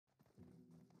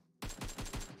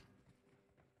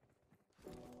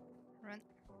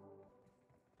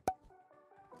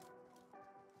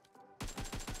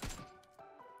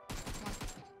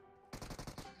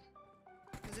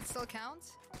still count?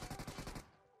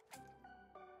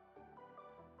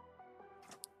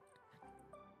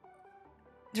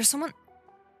 There's someone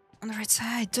on the right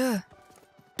side. Duh.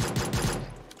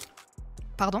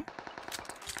 Pardon?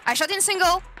 I shot in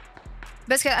single.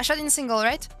 Basket, I shot in single,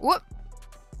 right? Whoop.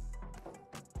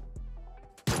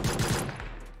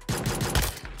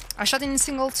 I shot in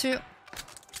single too.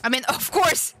 I mean, of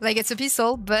course, like it's a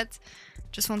pistol, but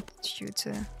just want you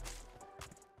to.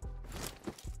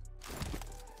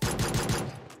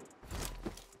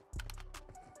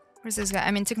 Where's this guy?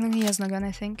 I mean, technically he has no gun,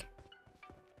 I think.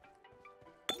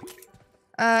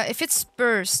 If it's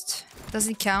burst, does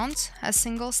it count as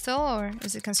single still, or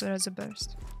is it considered as a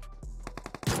burst?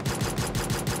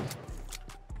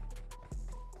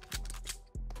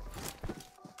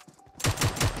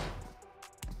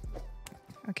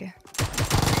 Okay.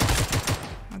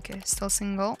 Okay, still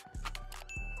single.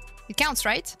 It counts,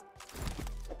 right?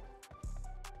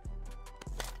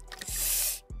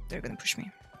 They're gonna push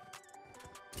me.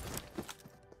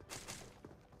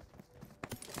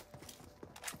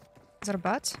 Is that a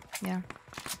bot? Yeah.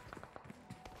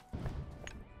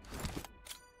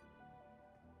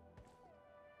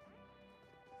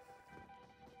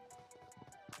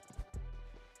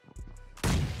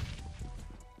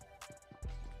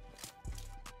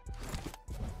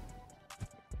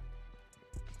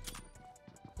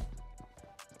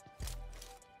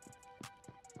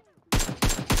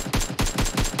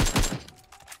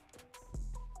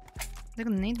 They're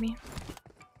gonna need me.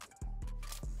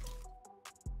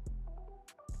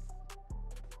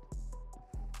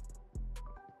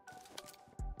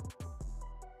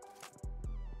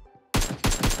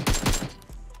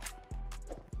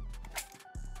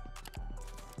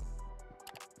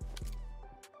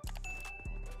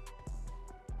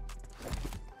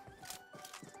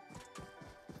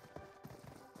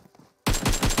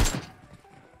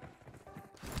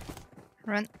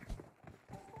 Run.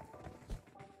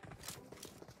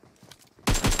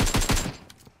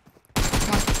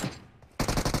 Come on.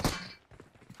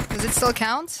 Does it still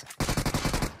count?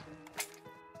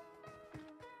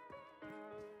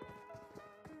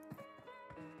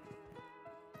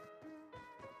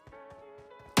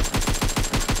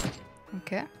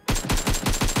 Okay.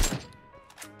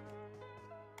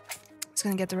 He's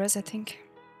gonna get the res, I think.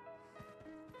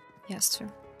 He has to.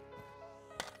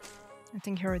 I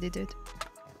think he already did.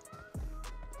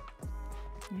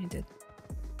 He did.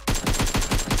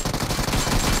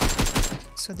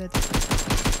 So that.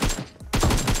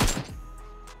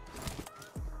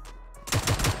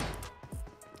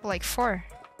 Like 4.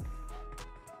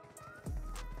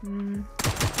 One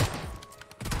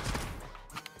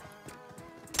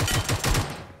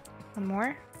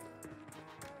more.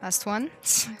 Last one.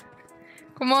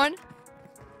 Come on.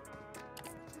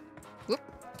 Whoop.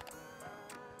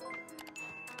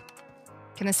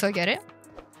 Can I still get it?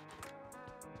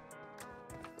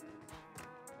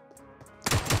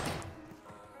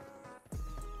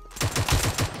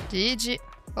 GG.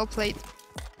 Well played.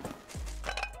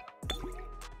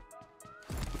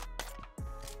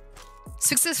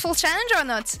 Successful challenge or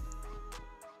not?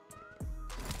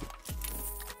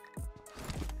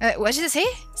 What did I say?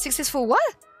 Successful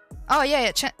what? Oh yeah,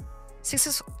 yeah.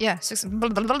 Successful. Yeah, successful.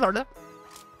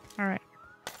 Alright.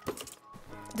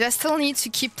 Do I still need to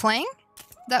keep playing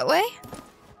that way?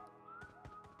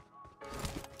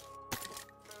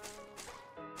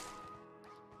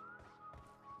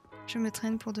 Je me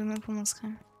traîne pour demain pour mon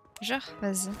scrim. Genre,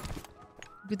 vas-y.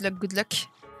 Good luck, good luck.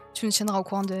 Tu me tiendras au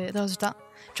courant des résultats.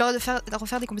 Tu vas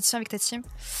refaire des compétitions avec ta team.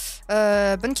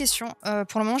 Bonne question.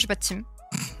 Pour le moment, j'ai pas de team.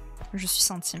 Je suis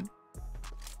sans team.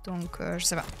 Donc, je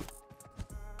sais pas.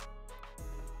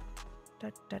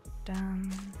 Let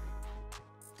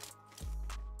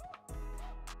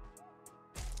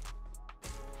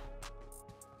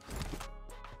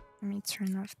me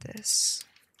turn off this.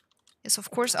 Yes,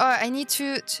 of course. Oh, I need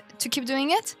to keep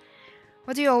doing it?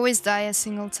 Why do you always die a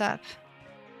single tap?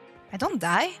 I don't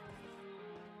die.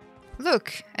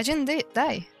 Look, I didn't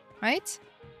die, right?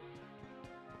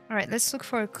 Alright, let's look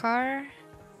for a car.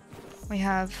 We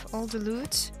have all the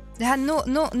loot. They had no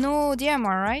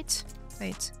DMR, right?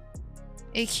 Wait.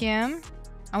 AKM.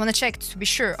 I wanna check to be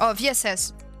sure. Oh,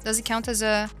 VSS. Does it count as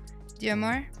a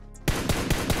DMR?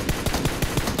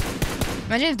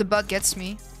 Imagine if the bot gets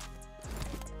me.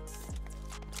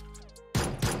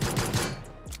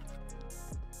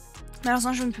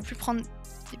 Malheureusement, je ne peux plus prendre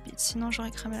des bits, sinon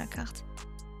j'aurais cramé la carte.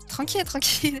 Tranquille,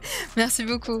 tranquille. Merci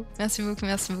beaucoup, merci beaucoup,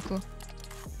 merci beaucoup.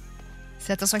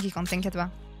 C'est attention qui compte, t'inquiète pas.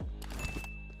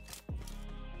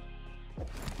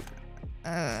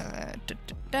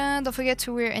 Don't forget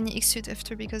to wear any X-suit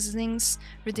after because Lynx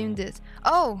redeemed it.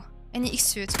 Oh, Any X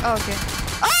suit. Oh, okay.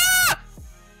 Ah!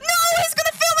 No, he's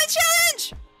gonna fail my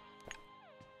challenge!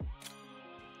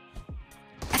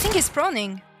 I think he's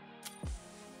proning.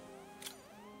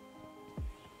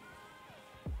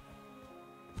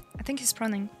 I think he's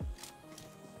proning.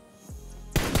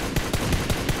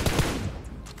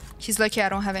 He's lucky I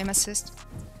don't have aim assist.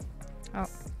 Oh.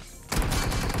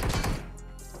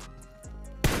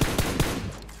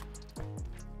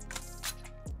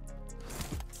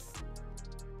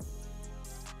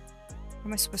 What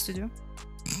am I supposed to do?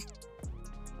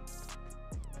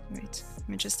 Wait, let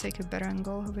me just take a better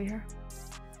angle over here.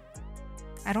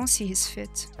 I don't see his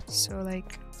fit, so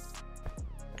like...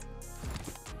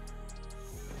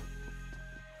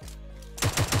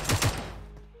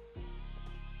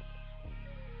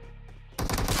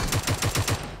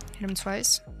 Hit him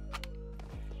twice.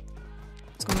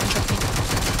 Let's go one-shot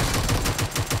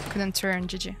me. Couldn't turn,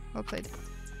 GG. Well played.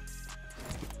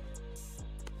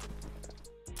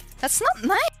 That's not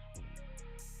nice!